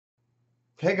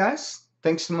Hey guys,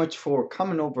 thanks so much for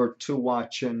coming over to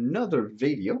watch another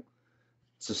video.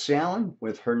 It's Alan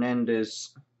with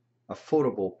Hernandez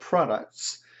Affordable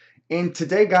Products. And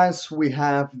today guys, we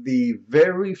have the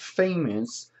very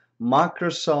famous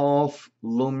Microsoft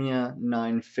Lumia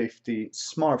 950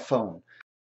 smartphone.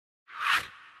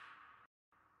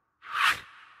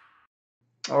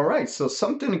 Alright, so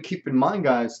something to keep in mind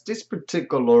guys, this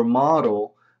particular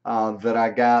model that I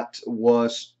got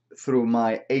was through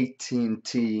my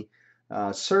AT&T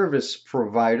service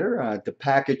provider. The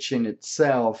packaging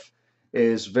itself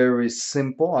is very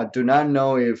simple. I do not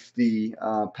know if the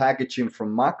packaging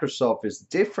from Microsoft is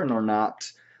different or not,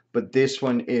 but this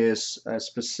one is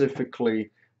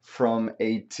specifically from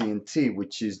AT&T,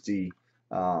 which is the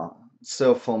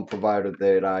cell phone provider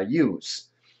that I use.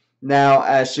 Now,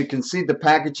 as you can see, the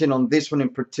packaging on this one in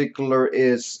particular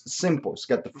is simple. It's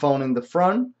got the phone in the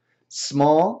front,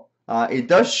 small. It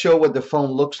does show what the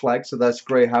phone looks like, so that's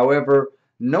great. However,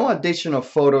 no additional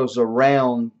photos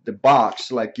around the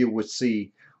box like you would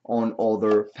see on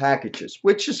other packages,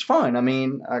 which is fine. I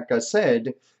mean, like I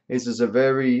said, this is a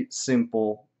very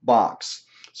simple box.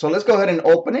 So let's go ahead and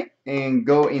open it and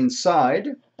go inside.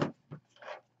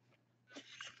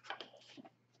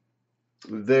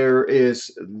 There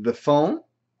is the phone.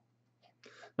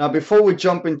 Now, before we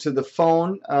jump into the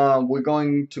phone, we're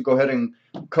going to go ahead and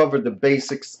cover the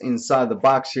basics inside the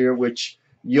box here, which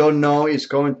you'll know is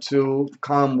going to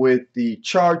come with the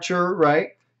charger, right?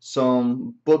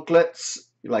 Some booklets,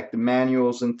 like the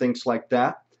manuals and things like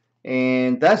that.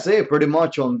 And that's it pretty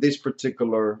much on this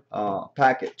particular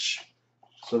package.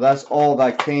 So that's all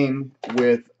that came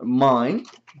with mine.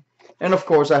 And of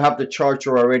course, I have the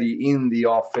charger already in the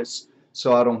office,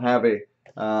 so I don't have it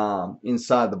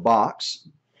inside the box.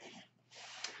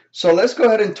 So let's go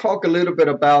ahead and talk a little bit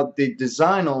about the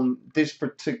design on this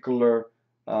particular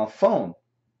phone.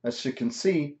 As you can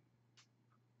see,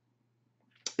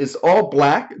 it's all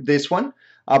black, this one.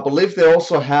 I believe they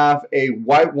also have a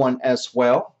white one as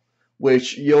well,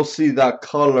 which you'll see that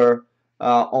color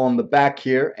on the back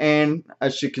here. And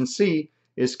as you can see,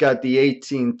 it's got the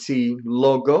AT&T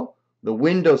logo, the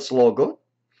Windows logo.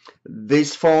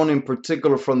 This phone in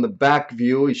particular, from the back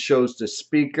view, it shows the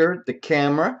speaker, the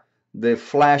camera, the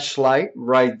flashlight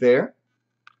right there.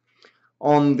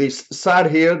 On this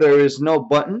side here, there is no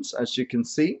buttons, as you can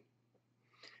see.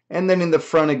 And then in the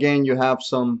front again, you have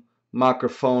some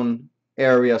microphone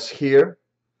areas here.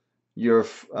 Your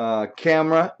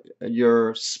camera,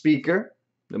 your speaker,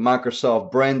 the Microsoft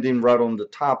branding right on the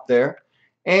top there.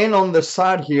 And on the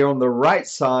side here, on the right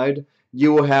side,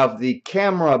 you will have the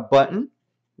camera button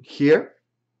here.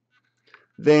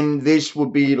 Then this will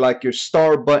be like your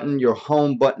start button, your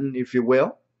home button, if you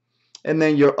will, and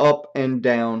then your up and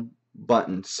down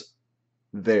buttons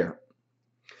there.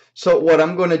 So what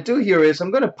I'm going to do here is I'm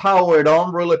going to power it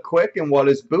on really quick, and while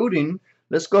it's booting,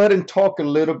 let's go ahead and talk a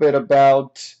little bit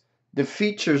about the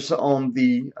features on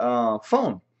the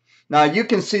phone. Now you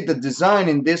can see the design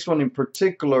in this one in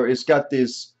particular. It's got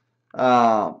this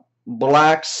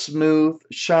black smooth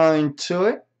shine to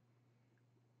it,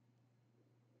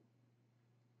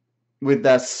 with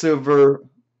that silver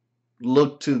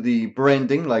look to the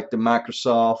branding, like the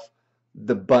Microsoft,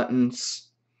 the buttons,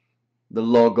 the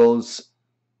logos,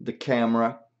 the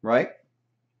camera, right?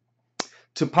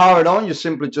 To power it on, you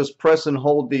simply just press and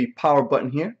hold the power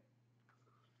button here.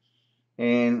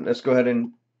 And let's go ahead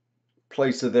and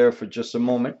place it there for just a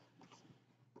moment.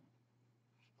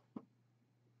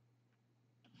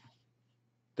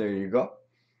 There you go.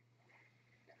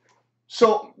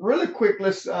 So really quick,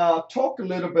 let's talk a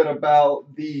little bit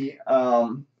about the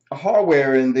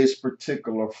hardware in this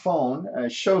particular phone.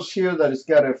 It shows here that it's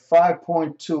got a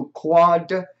 5.2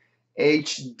 quad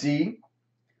HD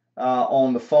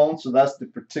on the phone, so that's the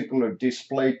particular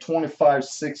display,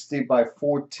 2560 by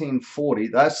 1440.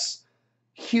 That's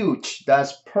huge.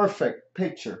 That's perfect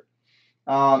picture.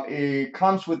 It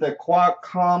comes with a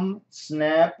Qualcomm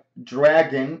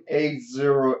Snapdragon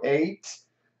 808.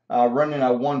 Running a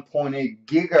 1.8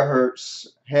 gigahertz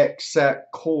hexa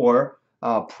core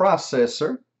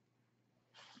processor.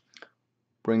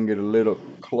 Bring it a little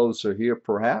closer here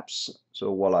perhaps, so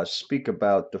while I speak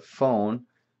about the phone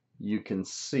you can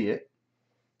see it.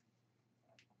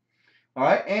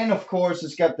 Alright, and of course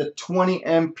it's got the 20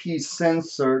 MP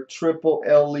sensor, triple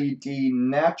LED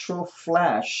natural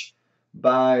flash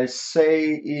by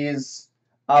Is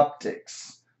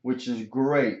Optics, which is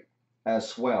great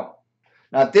as well.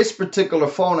 Now this particular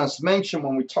phone, as mentioned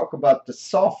when we talk about the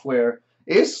software,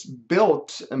 is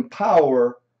built and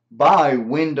powered by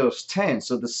Windows 10.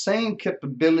 So the same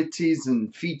capabilities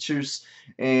and features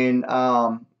and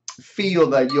feel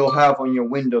that you'll have on your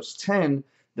Windows 10,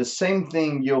 the same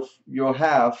thing you'll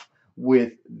have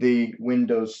with the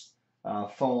Windows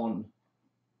Phone,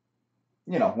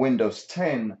 Windows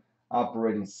 10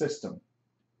 operating system.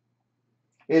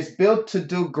 It's built to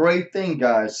do great thing,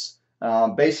 guys.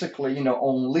 Basically,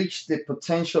 unleash the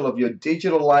potential of your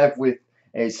digital life with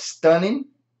a stunning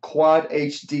Quad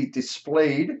HD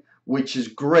displayed, which is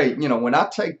great. When I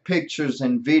take pictures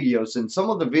and videos, and some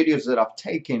of the videos that I've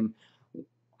taken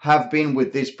have been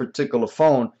with this particular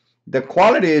phone, the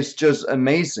quality is just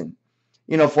amazing.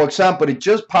 For example, it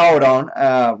just powered on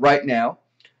right now.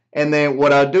 And then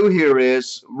what I do here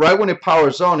is, right when it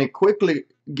powers on, it quickly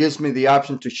gives me the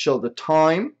option to show the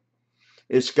time.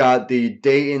 It's got the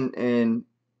day and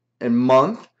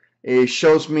month. It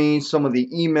shows me some of the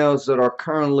emails that are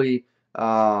currently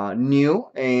new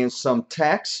and some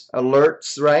text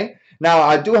alerts, right? Now,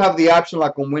 I do have the option,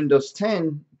 like on Windows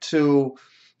 10, to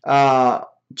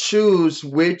choose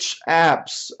which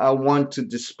apps I want to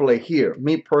display here.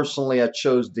 Me personally, I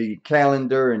chose the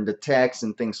calendar and the text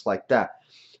and things like that.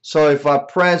 So if I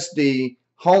press the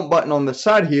home button on the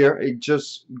side here, it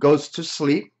just goes to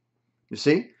sleep. You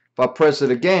see? If I press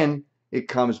it again, it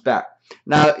comes back.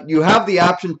 Now, you have the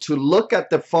option to look at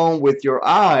the phone with your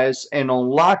eyes and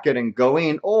unlock it and go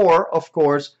in, or, of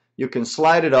course, you can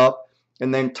slide it up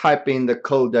and then type in the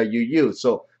code that you use.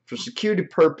 So for security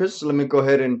purpose, let me go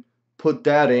ahead and put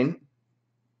that in.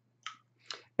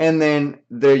 And then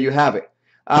there you have it.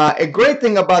 A great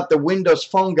thing about the Windows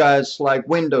Phone, guys, like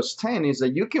Windows 10, is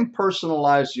that you can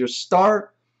personalize your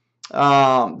start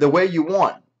the way you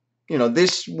want.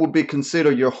 This would be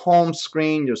considered your home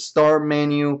screen, your start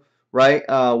menu, right?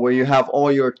 Where you have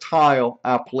all your tile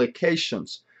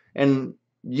applications. And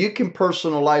you can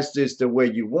personalize this the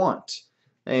way you want.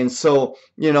 And so,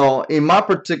 in my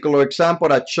particular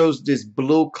example, I chose this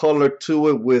blue color to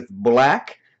it with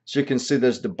black. So you can see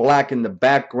there's the black in the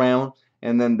background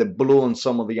and then the blue on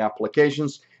some of the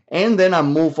applications. And then I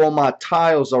move all my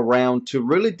tiles around to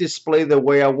really display the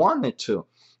way I want it to.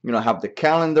 I have the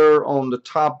calendar on the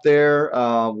top there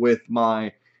with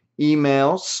my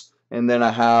emails. And then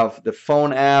I have the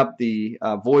phone app, the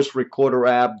voice recorder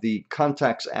app, the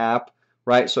contacts app,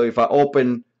 right? So if I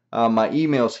open my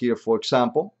emails here, for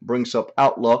example, brings up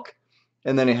Outlook,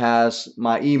 and then it has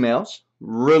my emails.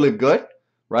 Really good,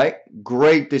 right?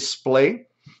 Great display.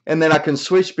 And then I can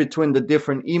switch between the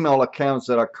different email accounts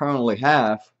that I currently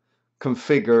have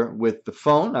configured with the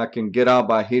phone. I can get out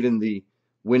by hitting the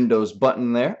Windows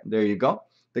button there. There you go.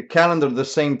 The calendar, the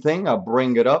same thing. I'll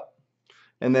bring it up.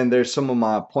 And then there's some of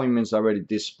my appointments already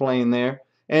displaying there.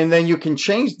 And then you can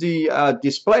change the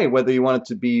display, whether you want it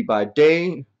to be by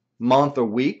day, month, or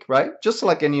week, right? Just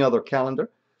like any other calendar.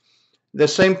 The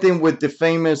same thing with the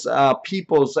famous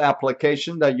People's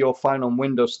application that you'll find on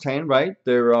Windows 10, right?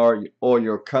 There are all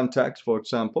your contacts, for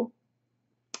example,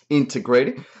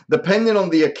 integrated. Depending on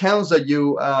the accounts that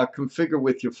you configure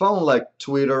with your phone, like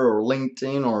Twitter or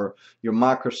LinkedIn or your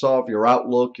Microsoft, your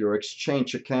Outlook, your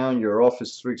Exchange account, your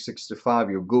Office 365,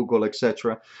 your Google,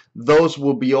 etc., those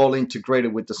will be all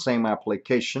integrated with the same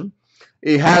application.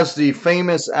 It has the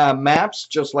famous maps,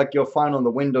 just like you'll find on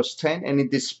the Windows 10, and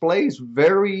it displays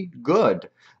very good.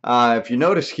 If you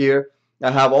notice here, I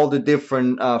have all the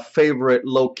different favorite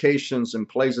locations and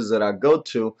places that I go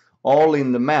to, all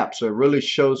in the map. So it really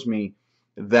shows me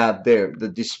that there. The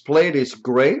display is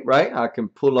great, right? I can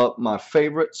pull up my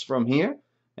favorites from here,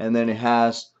 and then it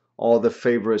has all the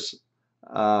favorites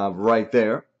right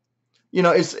there.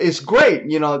 It's great.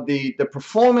 The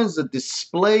performance, the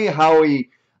display, how he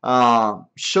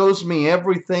shows me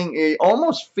everything. It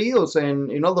almost feels,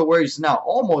 and in other words, not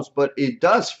almost, but it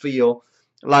does feel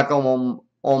like I'm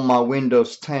on my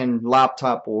Windows 10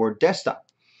 laptop or desktop.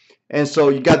 And so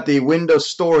you got the Windows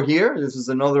Store here. This is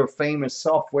another famous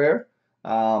software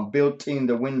built in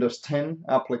the Windows 10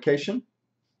 application.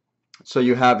 So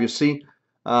you see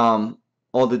all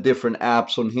the different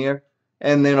apps on here.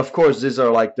 And then, of course, these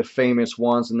are like the famous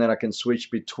ones. And then I can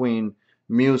switch between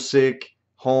music,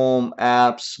 home,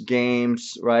 apps,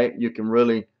 games, right? You can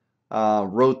really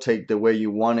rotate the way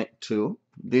you want it to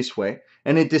this way.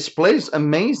 And it displays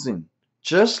amazing,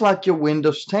 just like your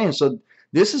Windows 10. So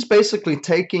this is basically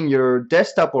taking your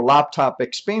desktop or laptop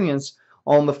experience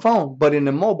on the phone, but in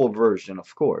a mobile version,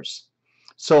 of course.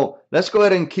 So let's go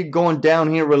ahead and keep going down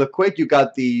here really quick. You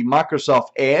got the Microsoft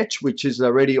Edge, which is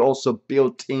already also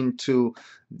built into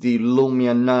the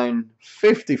Lumia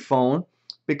 950 phone,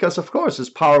 because of course it's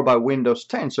powered by Windows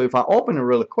 10. So if I open it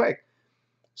really quick,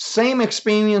 same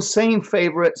experience, same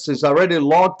favorites, is already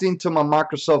logged into my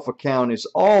Microsoft account. It's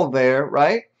all there,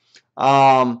 right?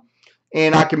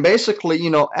 And I can basically,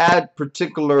 add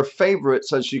particular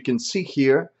favorites, as you can see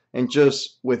here, and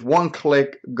just with one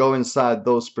click go inside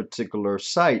those particular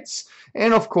sites.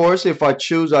 And of course, if I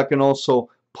choose, I can also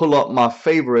pull up my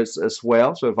favorites as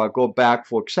well. So if I go back,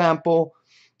 for example,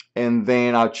 and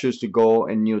then I'll choose to go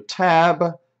a new tab,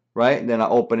 right? Then I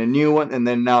open a new one, and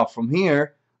then now from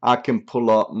here I can pull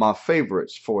up my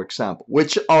favorites, for example,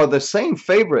 which are the same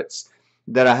favorites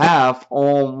that I have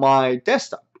on my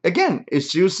desktop. Again,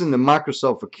 it's using the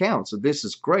Microsoft account, so this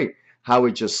is great how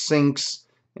it just syncs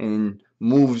and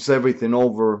moves everything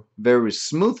over very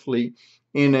smoothly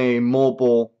in a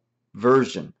mobile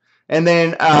version. And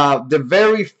then the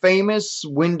very famous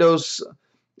Windows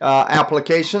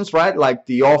applications, right? Like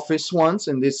the Office ones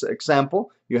in this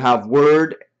example. You have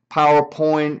Word,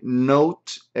 PowerPoint,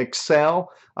 Note,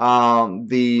 Excel,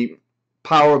 the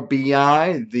Power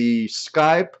BI, the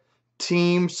Skype,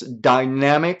 Teams,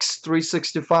 Dynamics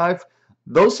 365.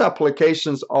 Those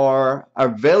applications are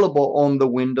available on the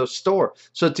Windows Store.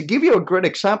 So to give you a great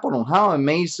example on how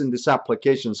amazing these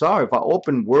applications are, if I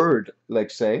open Word,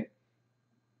 let's say,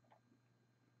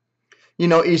 it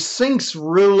syncs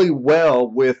really well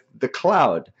with the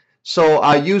cloud. So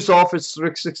I use Office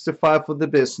 365 for the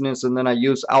business, and then I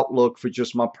use Outlook for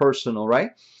just my personal,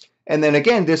 right? And then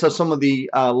again, these are some of the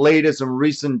latest and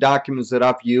recent documents that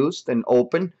I've used and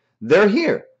opened. They're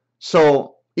here.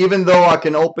 So even though I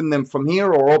can open them from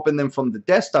here or open them from the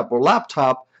desktop or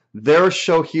laptop, they'll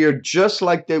show here just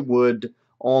like they would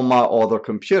on my other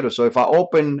computer. So if I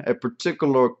open a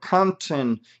particular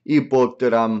content ebook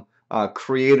that I'm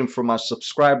creating for my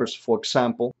subscribers, for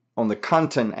example, on the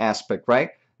content aspect, right?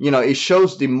 It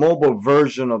shows the mobile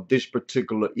version of this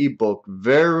particular ebook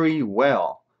very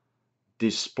well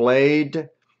displayed.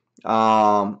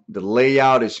 The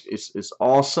layout is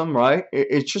awesome, right?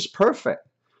 It's just perfect.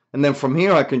 And then from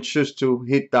here I can choose to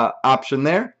hit that option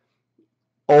there,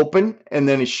 open, and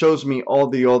then it shows me all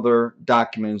the other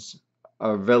documents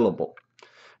available.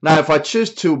 Now if I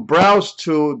choose to browse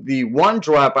to the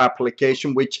OneDrive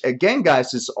application, which again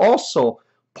guys is also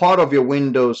part of your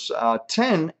Windows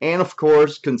 10, and of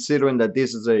course considering that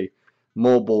this is a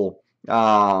mobile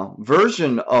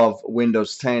version of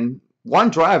Windows 10,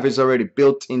 OneDrive is already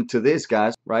built into this,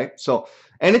 guys, right? So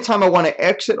anytime I want to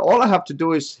exit, all I have to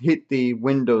do is hit the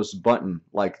Windows button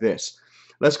like this.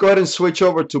 Let's go ahead and switch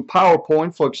over to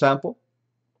PowerPoint, for example.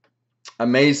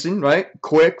 Amazing, right?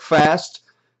 Quick, fast.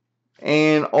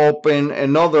 And open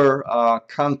another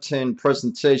content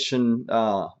presentation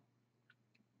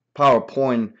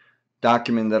PowerPoint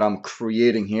document that I'm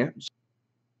creating here.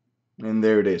 And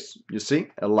there it is. You see,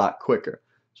 a lot quicker.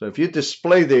 So if you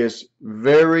display this,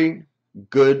 very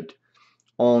good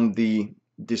on the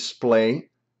display.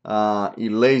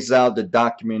 It lays out the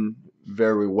document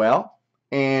very well.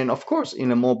 And of course, in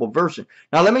a mobile version.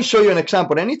 Now let me show you an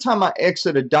example. Anytime I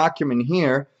exit a document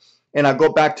here, and I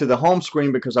go back to the home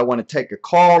screen because I want to take a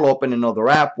call, open another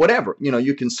app, whatever.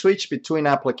 You can switch between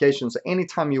applications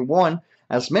anytime you want,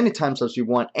 as many times as you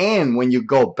want. And when you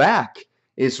go back,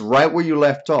 it's right where you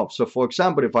left off. So for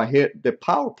example, if I hit the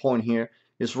PowerPoint here,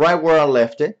 it's right where I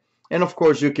left it. And of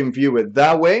course, you can view it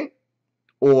that way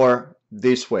or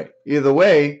this way. Either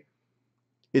way,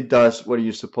 it does what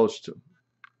you're supposed to.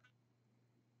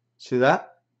 See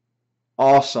that?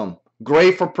 Awesome.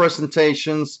 Great for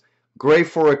presentations. Great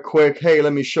for a quick, hey,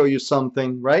 let me show you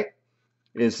something, right?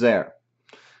 Is there.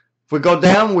 If we go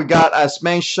down, we got, as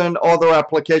mentioned, other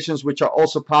applications which are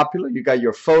also popular. You got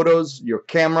your photos, your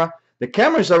camera. The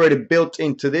camera is already built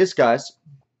into this, guys.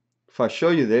 If I show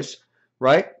you this,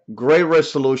 right? Great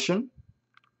resolution.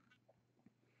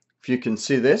 If you can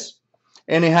see this.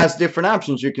 And it has different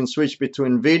options. You can switch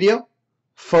between video,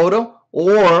 photo,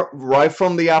 or right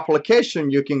from the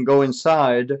application, you can go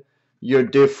inside your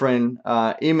different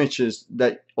images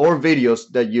that or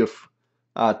videos that you've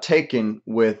taken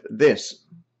with this.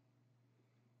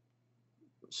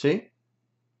 See?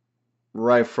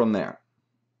 Right from there.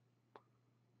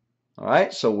 All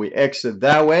right, so we exit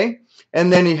that way.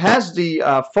 And then it has the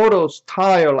photos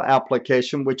tile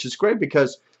application, which is great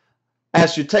because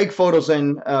as you take photos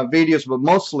and videos, but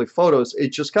mostly photos, it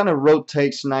just kind of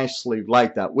rotates nicely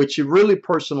like that, which it really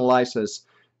personalizes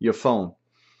your phone.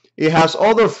 It has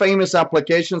other famous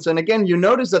applications, and again, you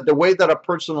notice that the way that I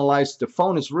personalize the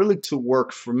phone is really to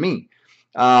work for me.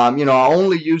 I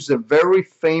only use the very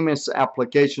famous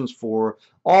applications for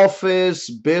office,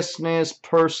 business,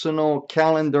 personal,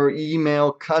 calendar,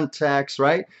 email, contacts,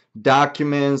 right?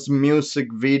 Documents,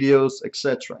 music, videos,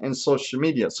 etc., and social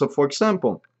media. So for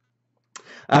example,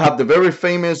 I have the very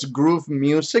famous Groove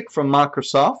Music from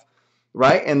Microsoft,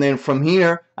 right? And then from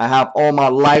here, I have all my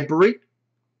library,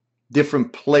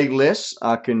 different playlists.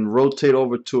 I can rotate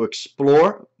over to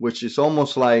explore, which is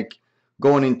almost like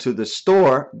going into the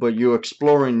store, but you're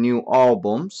exploring new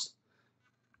albums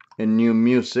and new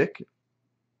music.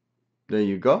 There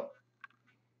you go.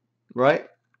 Right?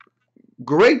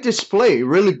 Great display. It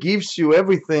really gives you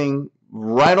everything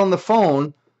right on the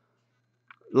phone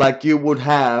like you would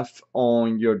have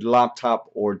on your laptop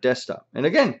or desktop. And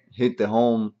again, hit the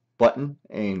home button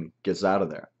and gets out of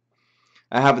there.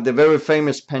 I have the very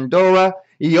famous Pandora.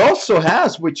 He also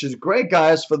has, which is great,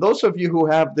 guys, for those of you who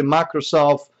have the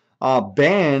Microsoft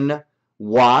Band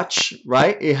watch,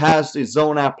 right? It has its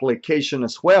own application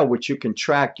as well, which you can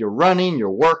track your running,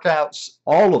 your workouts,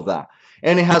 all of that.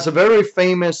 And it has a very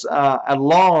famous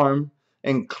alarm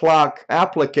and clock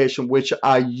application, which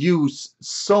I use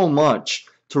so much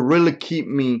to really keep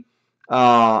me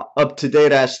up to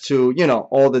date as to, you know,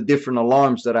 all the different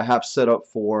alarms that I have set up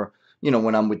for, you know,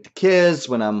 when I'm with the kids,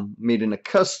 when I'm meeting a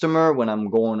customer, when I'm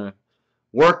going to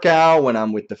work out, when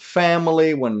I'm with the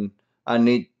family, when I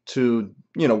need to,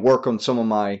 you know, work on some of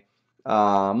my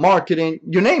marketing,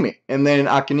 you name it. And then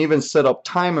I can even set up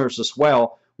timers as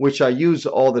well, which I use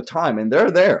all the time. And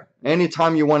they're there.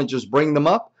 Anytime you want to just bring them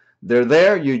up, they're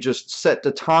there. You just set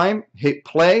the time, hit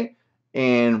play,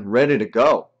 and ready to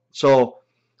go. So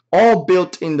all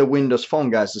built in the Windows Phone,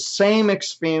 guys. The same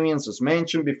experience as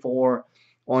mentioned before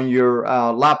on your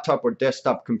laptop or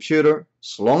desktop computer.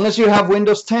 As long as you have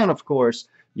Windows 10, of course,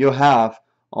 you have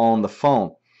on the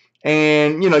phone.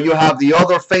 And, you know, you have the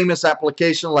other famous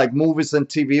application like movies and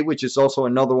TV, which is also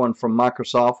another one from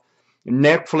Microsoft.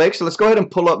 Netflix. Let's go ahead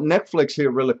and pull up Netflix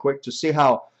here really quick to see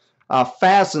how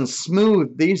fast and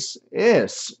smooth this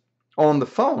is on the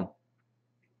phone.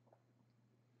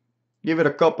 Give it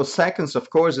a couple seconds. Of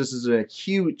course, this is a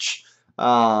huge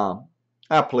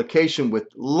application with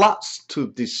lots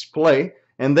to display.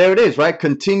 And there it is, right?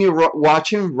 Continue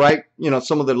watching, right? You know,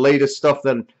 some of the latest stuff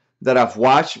that I've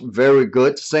watched. Very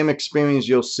good. Same experience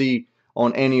you'll see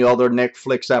on any other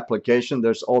Netflix application.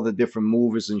 There's all the different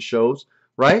movies and shows,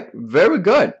 right? Very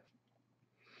good.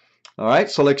 All right,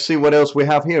 so let's see what else we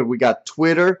have here. We got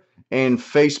Twitter and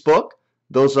Facebook.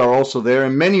 Those are also there,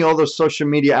 and many other social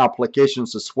media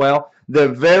applications as well. The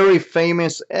very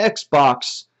famous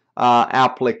Xbox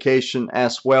application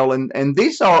as well. And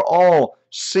these are all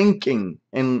syncing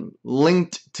and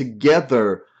linked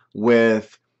together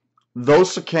with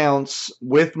those accounts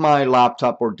with my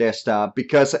laptop or desktop,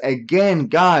 because again,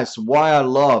 guys, why I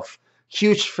love,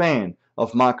 huge fan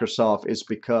of Microsoft is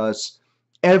because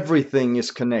everything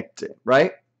is connected,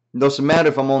 right? It doesn't matter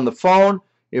if I'm on the phone,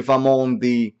 if I'm on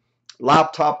the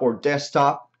laptop or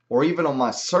desktop, or even on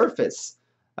my Surface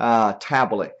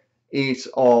tablet, it's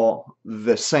all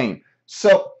the same.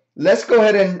 So let's go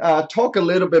ahead and talk a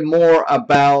little bit more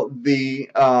about the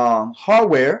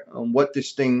hardware and what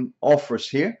this thing offers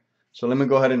here. So let me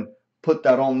go ahead and put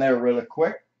that on there really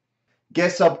quick.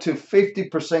 Gets up to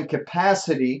 50%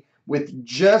 capacity with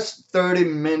just 30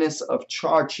 minutes of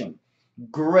charging.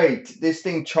 Great. This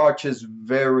thing charges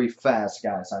very fast,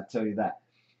 guys. I tell you that.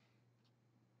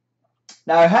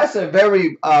 Now, it has a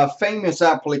very famous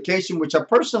application, which I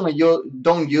personally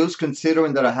don't use,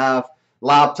 considering that I have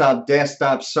laptop,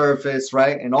 desktop, Surface,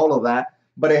 right, and all of that.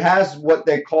 But it has what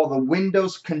they call the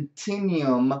Windows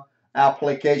Continuum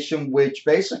application, which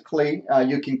basically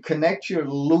you can connect your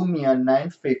Lumia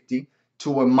 950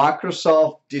 to a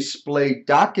Microsoft display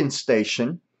docking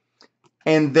station,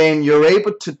 and then you're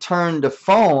able to turn the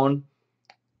phone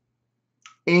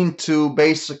into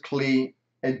basically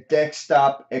a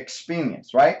desktop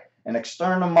experience, right? An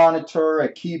external monitor,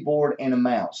 a keyboard, and a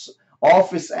mouse.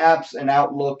 Office apps and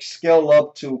Outlook scale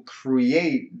up to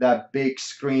create that big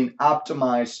screen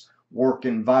optimized work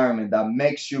environment that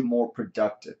makes you more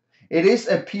productive. It is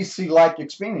a PC-like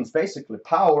experience, basically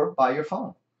powered by your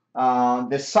phone.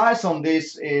 The size on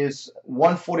this is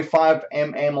 145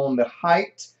 mm on the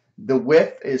height. The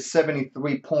width is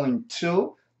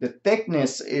 73.2. The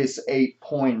thickness is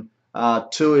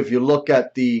 8.2. If you look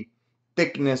at the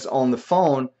thickness on the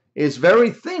phone, it's very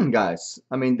thin, guys.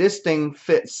 I mean, this thing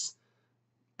fits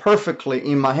perfectly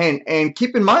in my hand. And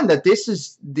keep in mind that this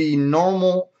is the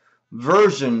normal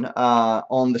version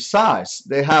on the size.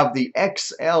 They have the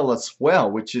XL as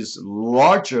well, which is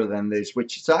larger than this,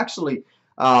 which is actually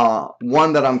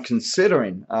one that I'm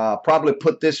considering. Probably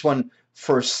put this one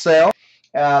for sale.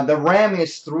 The RAM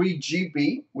is 3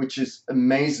 GB, which is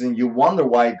amazing. You wonder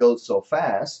why it goes so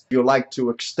fast. You like to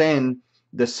extend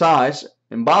the size.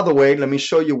 And by the way, let me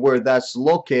show you where that's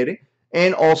located.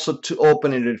 And also to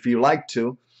open it, if you like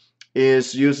to,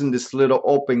 is using this little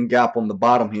open gap on the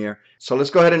bottom here. So let's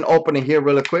go ahead and open it here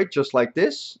really quick, just like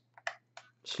this.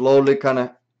 Slowly kind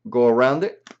of go around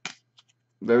it.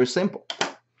 Very simple.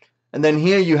 And then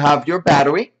here you have your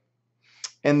battery.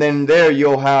 And then there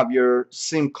you'll have your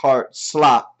SIM card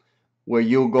slot where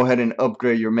you'll go ahead and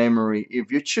upgrade your memory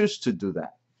if you choose to do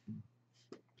that.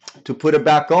 To put it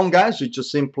back on, guys, you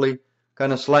just simply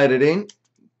kind of slide it in,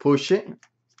 push it.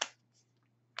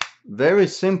 Very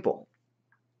simple.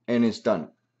 And it's done.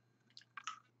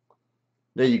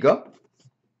 There you go.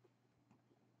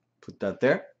 Put that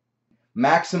there.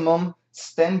 Maximum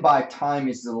standby time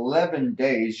is 11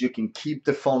 days. You can keep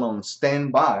the phone on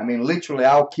standby. I mean, literally,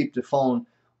 I'll keep the phone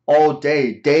all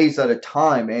day, days at a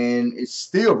time, and it's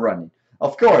still running.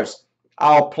 Of course,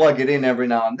 I'll plug it in every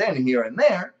now and then, here and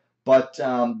there, but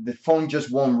the phone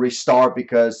just won't restart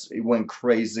because it went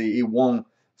crazy. It won't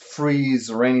freeze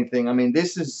or anything. I mean,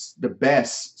 this is the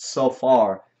best so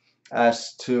far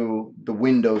as to the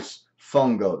Windows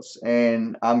phone goes,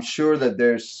 and I'm sure that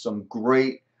there's some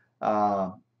great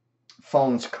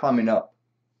phones coming up.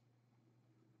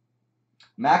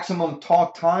 Maximum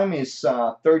talk time is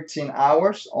 13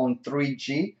 hours on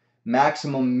 3G.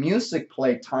 Maximum music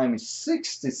play time is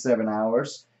 67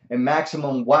 hours. And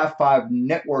maximum Wi-Fi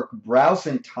network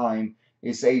browsing time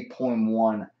is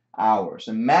 8.1 hours.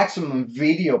 And maximum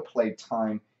video play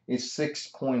time is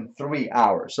 6.3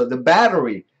 hours. So the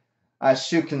battery,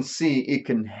 as you can see, it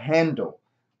can handle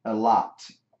a lot.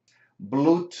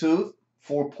 Bluetooth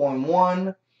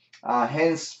 4.1,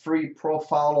 hands-free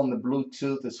profile on the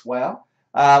Bluetooth as well.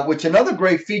 Which another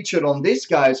great feature on this,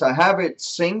 guys, I have it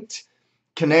synced,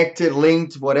 connected,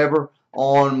 linked, whatever,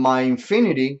 on my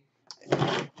Infinity.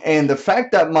 And the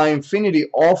fact that my Infinity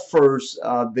offers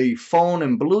the phone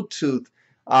and Bluetooth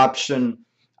option,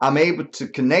 I'm able to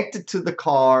connect it to the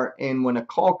car, and when a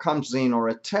call comes in or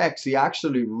a text, he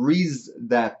actually reads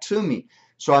that to me.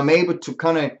 So I'm able to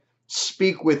kind of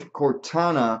speak with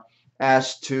Cortana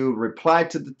as to reply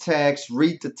to the text,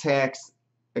 read the text,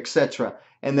 etc.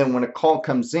 And then when a call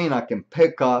comes in, I can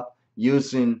pick up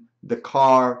using the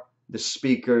car, the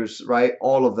speakers, right?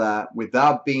 All of that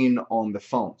without being on the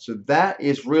phone. So that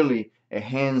is really a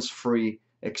hands-free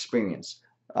experience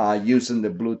using the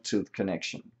Bluetooth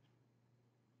connection.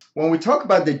 When we talk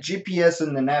about the GPS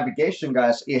and the navigation,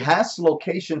 guys, it has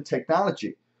location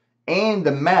technology and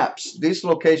the maps. This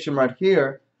location right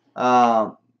here,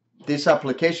 this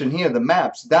application here, the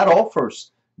maps, that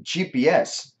offers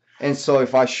GPS. And so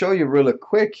if I show you really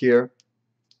quick here,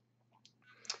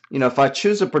 you know, if I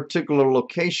choose a particular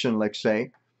location, let's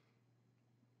say,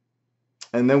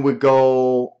 and then we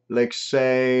go, let's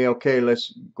say, okay,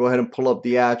 let's go ahead and pull up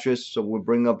the address. So we'll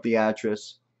bring up the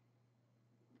address.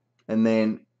 And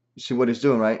then see what it's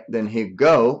doing, right? Then hit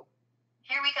go.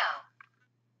 Here we go.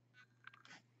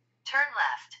 Turn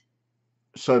left.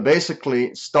 So it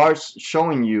basically starts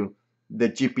showing you the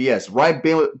GPS right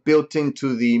built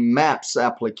into the Maps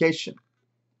application.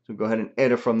 So go ahead and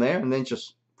edit from there, and then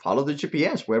just follow the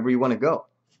GPS wherever you want to go.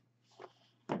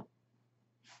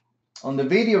 On the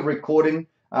video recording,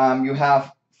 you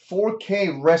have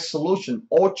 4K resolution,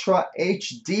 Ultra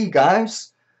HD,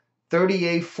 guys,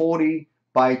 3840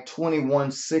 by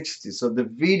 2160. So the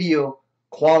video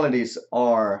qualities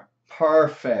are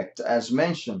perfect, as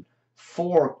mentioned.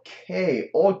 4K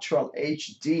Ultra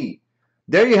HD.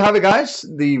 There you have it, guys.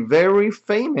 The very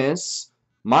famous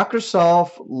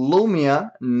Microsoft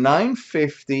Lumia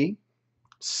 950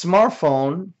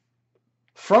 smartphone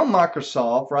from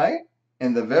Microsoft, right?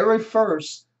 And the very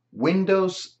first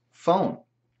Windows phone.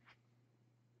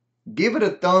 Give it a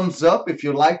thumbs up if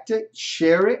you liked it.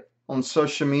 Share it on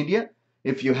social media.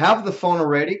 If you have the phone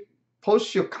already,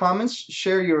 post your comments,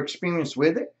 share your experience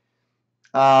with it.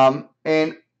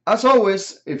 And as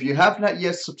always, if you have not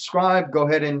yet subscribed, go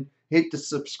ahead and hit the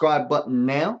subscribe button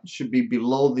now. It should be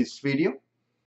below this video.